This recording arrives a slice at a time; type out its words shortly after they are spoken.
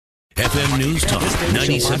FM News Talk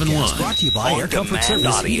 97.1. Brought to you by Air Comfort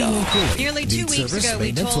Service Heating and Cooling. Nearly 2 weeks service, ago, we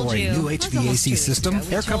maintenance, told or a you new HVAC system.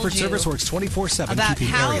 Air Comfort you Service works 24/7, about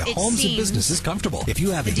keeping how area it homes and seems businesses comfortable. If you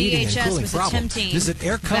have a the heating and DHS cooling was problem, attempting visit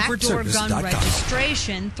backdoor gun aircomfortservice.com.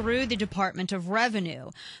 registration through the Department of Revenue.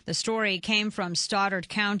 The story came from Stoddard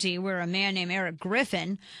County, where a man named Eric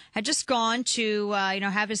Griffin had just gone to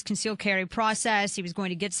have his concealed carry process. He was going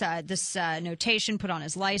to get this notation put on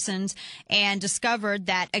his license and discovered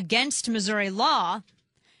that against Missouri law,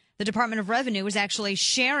 the Department of Revenue was actually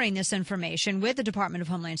sharing this information with the Department of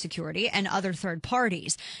Homeland Security and other third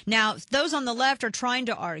parties. Now, those on the left are trying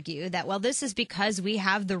to argue that, well, this is because we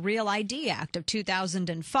have the Real ID Act of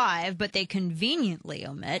 2005, but they conveniently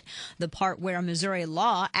omit the part where Missouri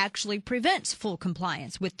law actually prevents full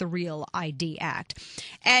compliance with the Real ID Act.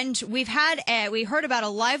 And we heard about a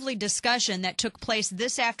lively discussion that took place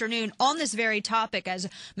this afternoon on this very topic as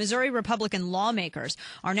Missouri Republican lawmakers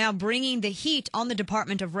are now bringing the heat on the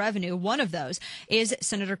Department of Revenue. One of those is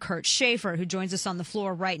Senator Kurt Schaefer, who joins us on the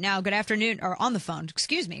floor right now. Good afternoon, or on the phone,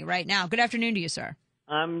 excuse me, right now. Good afternoon to you, sir.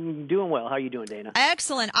 I'm doing well. How are you doing, Dana?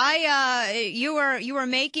 Excellent. You were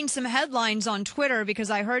making some headlines on Twitter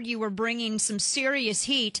because I heard you were bringing some serious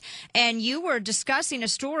heat, and you were discussing a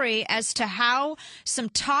story as to how some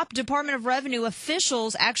top Department of Revenue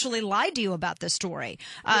officials actually lied to you about this story.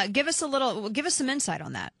 Give us some insight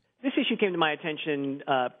on that. This issue came to my attention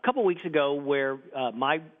a couple weeks ago, where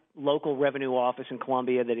my local revenue office in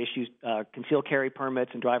Columbia that issues concealed carry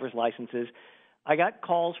permits and driver's licenses, I got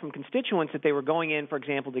calls from constituents that they were going in, for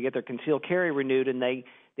example, to get their concealed carry renewed, and they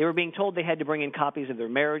were being told they had to bring in copies of their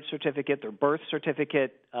marriage certificate, their birth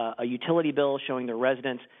certificate, a utility bill showing their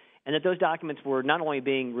residence, and that those documents were not only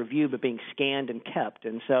being reviewed but being scanned and kept.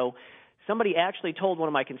 And so somebody actually told one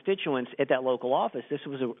of my constituents at that local office this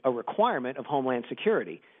was a requirement of Homeland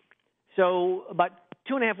Security. So about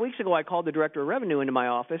 2.5 weeks ago, I called the Director of Revenue into my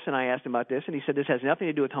office, and I asked him about this, and he said this has nothing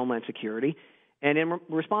to do with Homeland Security. And in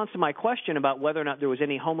response to my question about whether or not there was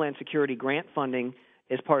any Homeland Security grant funding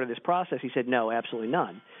as part of this process, he said, no, absolutely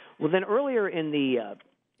none. Well, then earlier in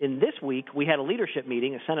this week, we had a leadership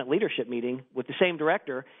meeting, a Senate leadership meeting with the same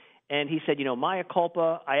director, and he said, mea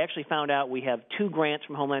culpa, I actually found out we have 2 grants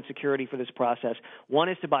from Homeland Security for this process. One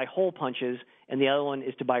is to buy hole punches, and the other one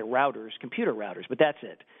is to buy routers, computer routers, but that's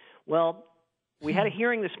it. Well, we had a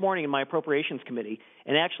hearing this morning in my Appropriations Committee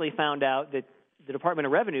and actually found out that the Department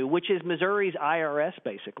of Revenue, which is Missouri's IRS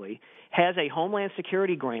basically, has a Homeland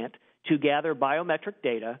Security grant to gather biometric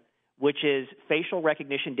data, which is facial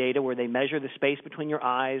recognition data where they measure the space between your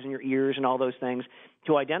eyes and your ears and all those things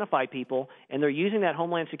to identify people, and they're using that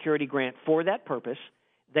Homeland Security grant for that purpose.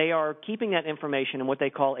 They are keeping that information in what they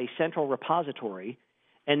call a central repository,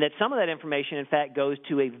 and that some of that information, in fact, goes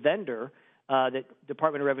to a vendor that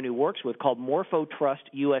Department of Revenue works with called Morpho Trust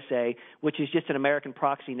USA, which is just an American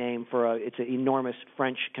proxy name for it's an enormous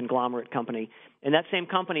French conglomerate company. And that same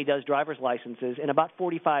company does driver's licenses in about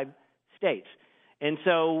 45 states. And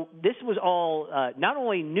so this was all not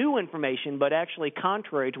only new information, but actually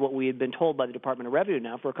contrary to what we had been told by the Department of Revenue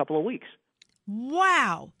now for a couple of weeks.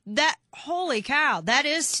 Wow. Holy cow. That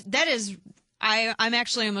is I'm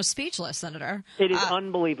actually almost speechless, Senator. It is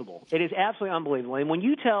unbelievable. It is absolutely unbelievable. And when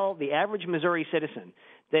you tell the average Missouri citizen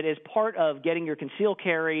that as part of getting your concealed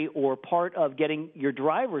carry or part of getting your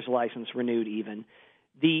driver's license renewed even,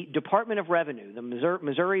 the Department of Revenue, the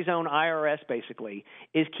Missouri's own IRS basically,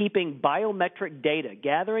 is keeping biometric data,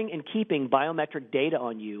 gathering and keeping biometric data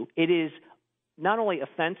on you, it is not only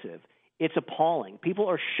offensive, it's appalling. People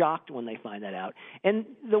are shocked when they find that out. And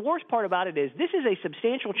the worst part about it is this is a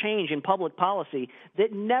substantial change in public policy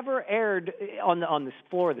that never aired on the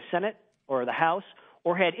floor of the Senate or the House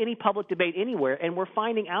or had any public debate anywhere. And we're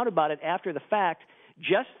finding out about it after the fact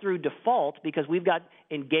just through default because we've got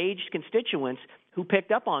engaged constituents who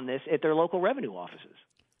picked up on this at their local revenue offices.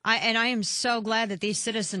 I am so glad that these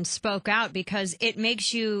citizens spoke out because it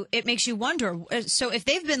makes you wonder. So if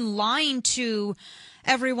they've been lying to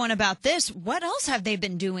everyone about this, what else have they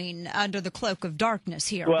been doing under the cloak of darkness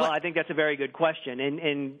here? Well, I think that's a very good question.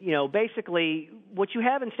 And basically what you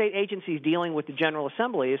have in state agencies dealing with the General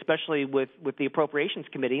Assembly, especially with the Appropriations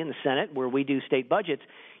Committee in the Senate where we do state budgets,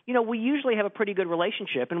 we usually have a pretty good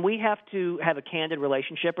relationship, and we have to have a candid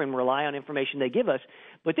relationship and rely on information they give us.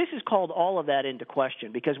 But this has called all of that into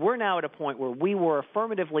question because we're now at a point where we were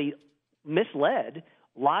affirmatively misled,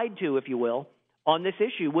 lied to, if you will, on this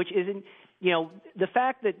issue, which isn't the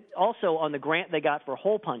fact that also on the grant they got for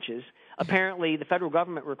hole punches, apparently the federal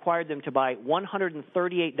government required them to buy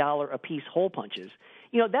 $138 a piece hole punches.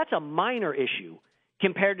 That's a minor issue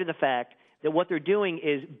compared to the fact that what they're doing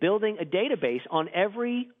is building a database on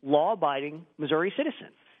every law-abiding Missouri citizen.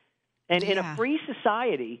 And in a free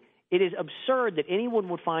society, it is absurd that anyone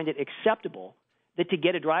would find it acceptable that to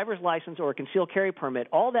get a driver's license or a concealed carry permit,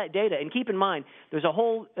 all that data, and keep in mind, there's a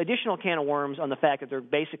whole additional can of worms on the fact that they're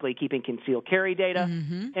basically keeping concealed carry data.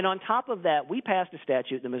 And on top of that, we passed a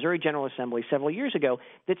statute in the Missouri General Assembly several years ago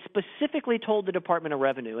that specifically told the Department of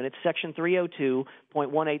Revenue, and it's Section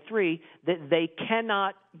 302.183, that they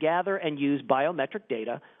cannot gather and use biometric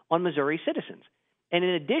data on Missouri citizens. And in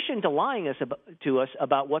addition to lying to us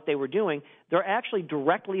about what they were doing, they're actually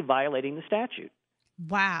directly violating the statute.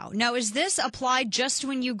 Wow. Now, is this applied just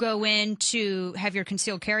when you go in to have your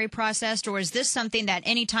concealed carry processed, or is this something that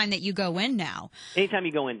any time that you go in now? Anytime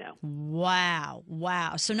you go in now. Wow.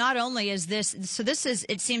 Wow. So not only is this,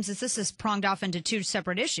 it seems that this is pronged off into two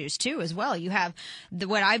separate issues, too, as well. You have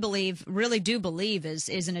what I really do believe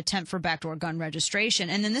is an attempt for backdoor gun registration.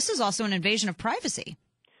 And then this is also an invasion of privacy.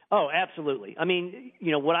 Oh, absolutely. I mean,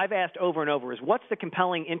 what I've asked over and over is what's the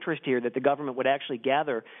compelling interest here that the government would actually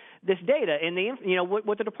gather this data? And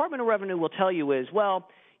what the Department of Revenue will tell you is, well,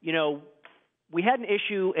 we had an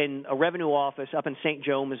issue in a revenue office up in St.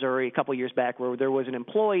 Joe, Missouri, a couple of years back, where there was an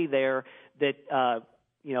employee there that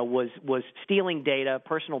was stealing data,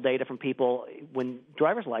 personal data from people when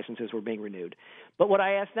driver's licenses were being renewed. But what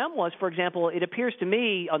I asked them was, for example, it appears to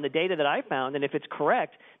me on the data that I found, and if it's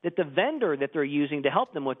correct, that the vendor that they're using to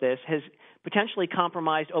help them with this has potentially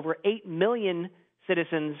compromised over 8 million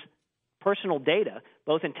citizens' personal data,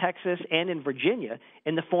 both in Texas and in Virginia,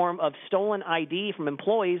 in the form of stolen ID from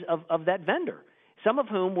employees of that vendor, some of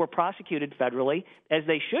whom were prosecuted federally, as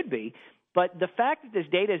they should be. But the fact that this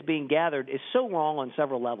data is being gathered is so wrong on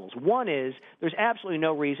several levels. One is there's absolutely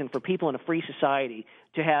no reason for people in a free society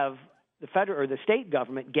to have the federal or the state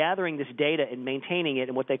government gathering this data and maintaining it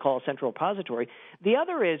in what they call a central repository. The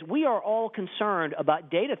other is we are all concerned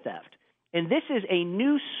about data theft. And this is a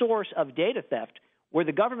new source of data theft where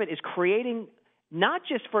the government is creating not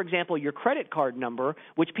just, for example, your credit card number,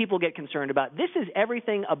 which people get concerned about. This is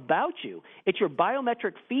everything about you. It's your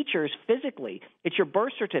biometric features physically. It's your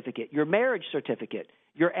birth certificate, your marriage certificate,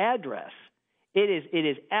 your address. It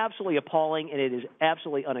is absolutely appalling, and it is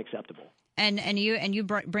absolutely unacceptable. And you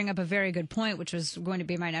bring up a very good point, which was going to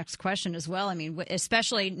be my next question as well. I mean,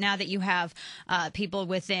 especially now that you have people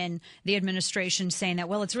within the administration saying that,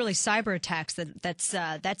 well, it's really cyber attacks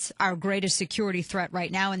that's our greatest security threat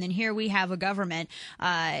right now. And then here we have a government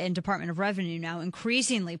and Department of Revenue now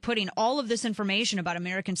increasingly putting all of this information about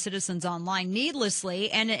American citizens online needlessly,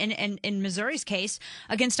 and in Missouri's case,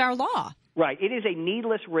 against our law. Right. It is a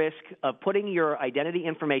needless risk of putting your identity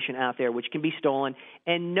information out there, which can be stolen,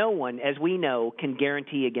 and no one, as we know, can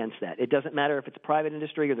guarantee against that. It doesn't matter if it's private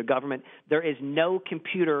industry or the government. There is no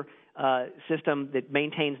computer system that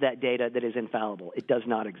maintains that data that is infallible. It does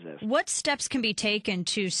not exist. What steps can be taken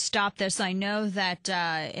to stop this? I know that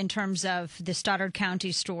in terms of the Stoddard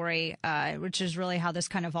County story, which is really how this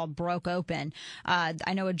kind of all broke open,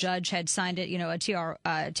 I know a judge had signed it,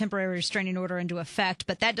 a temporary restraining order into effect,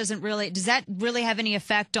 but does that really have any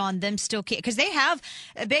effect on them still? Because they have,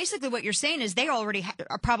 basically what you're saying is they already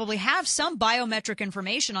probably have some biometric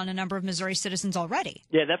information on a number of Missouri citizens already.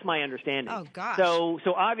 Yeah, that's my understanding. Oh, gosh. So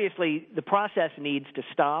obviously the process needs to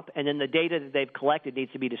stop, and then the data that they've collected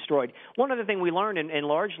needs to be destroyed. One other thing we learned, and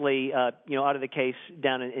largely, out of the case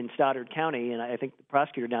down in Stoddard County, and I think the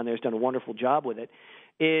prosecutor down there has done a wonderful job with it,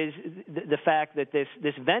 is the fact that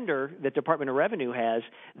this vendor that Department of Revenue has,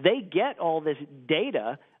 they get all this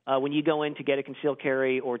data when you go in to get a concealed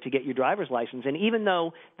carry or to get your driver's license. And even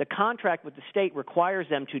though the contract with the state requires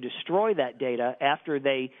them to destroy that data after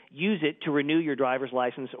they use it to renew your driver's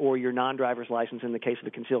license or your non-driver's license in the case of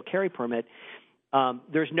the concealed carry permit,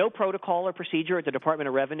 there's no protocol or procedure at the Department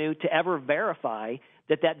of Revenue to ever verify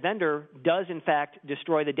that vendor does, in fact,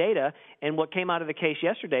 destroy the data. And what came out of the case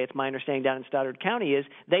yesterday, it's my understanding down in Stoddard County, is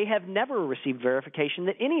they have never received verification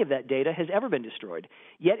that any of that data has ever been destroyed.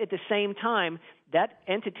 Yet at the same time, that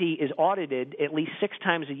entity is audited at least 6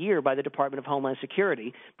 times a year by the Department of Homeland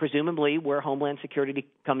Security, presumably where Homeland Security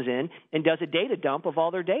comes in and does a data dump of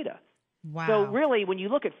all their data. Wow. So really, when you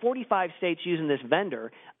look at 45 states using this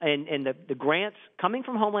vendor and the grants coming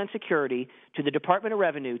from Homeland Security to the Department of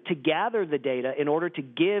Revenue to gather the data in order to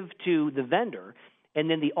give to the vendor, and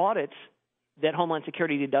then the audits that Homeland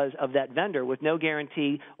Security does of that vendor with no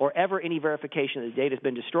guarantee or ever any verification that the data has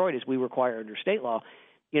been destroyed as we require under state law,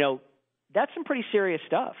 that's some pretty serious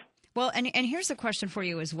stuff. Well, and here's a question for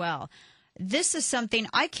you as well. This is something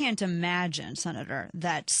I can't imagine, Senator,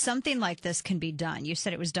 that something like this can be done. You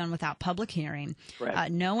said it was done without public hearing. Right.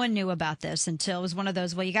 No one knew about this until it was one of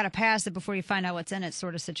those, well, you got to pass it before you find out what's in it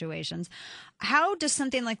sort of situations. How does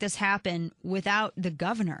something like this happen without the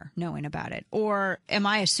governor knowing about it? Or am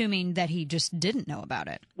I assuming that he just didn't know about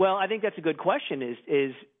it? Well, I think that's a good question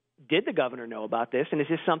is did the governor know about this? And is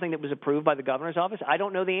this something that was approved by the governor's office? I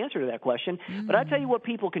don't know the answer to that question. But I tell you what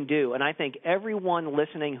people can do, and I think everyone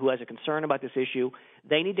listening who has a concern about this issue,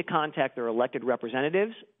 they need to contact their elected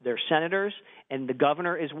representatives, their senators, and the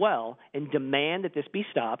governor as well, and demand that this be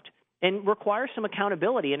stopped and require some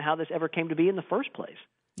accountability in how this ever came to be in the first place.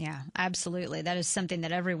 Yeah, absolutely. That is something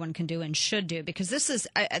that everyone can do and should do, because this is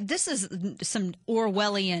some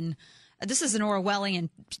Orwellian. This is an Orwellian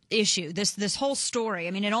issue. This whole story.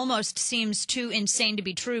 I mean, it almost seems too insane to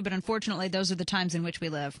be true, but unfortunately, those are the times in which we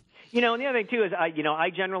live. You know, and the other thing too is,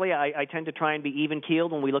 I generally tend to try and be even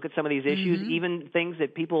keeled when we look at some of these issues, even things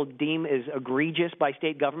that people deem as egregious by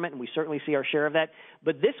state government, and we certainly see our share of that.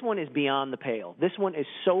 But this one is beyond the pale. This one is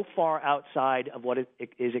so far outside of what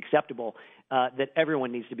is acceptable that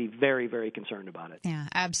everyone needs to be very, very concerned about it. Yeah,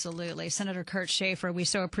 absolutely. Senator Kurt Schaefer, we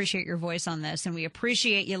so appreciate your voice on this, and we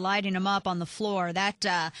appreciate you lighting him up on the floor.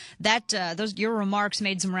 Your remarks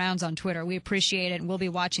made some rounds on Twitter. We appreciate it, and we'll be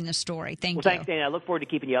watching this story. Thank you. Well, thanks, Dana. I look forward to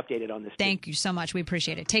keeping you updated on this. Thank you so much. We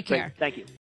appreciate it. Take care. Great. Thank you.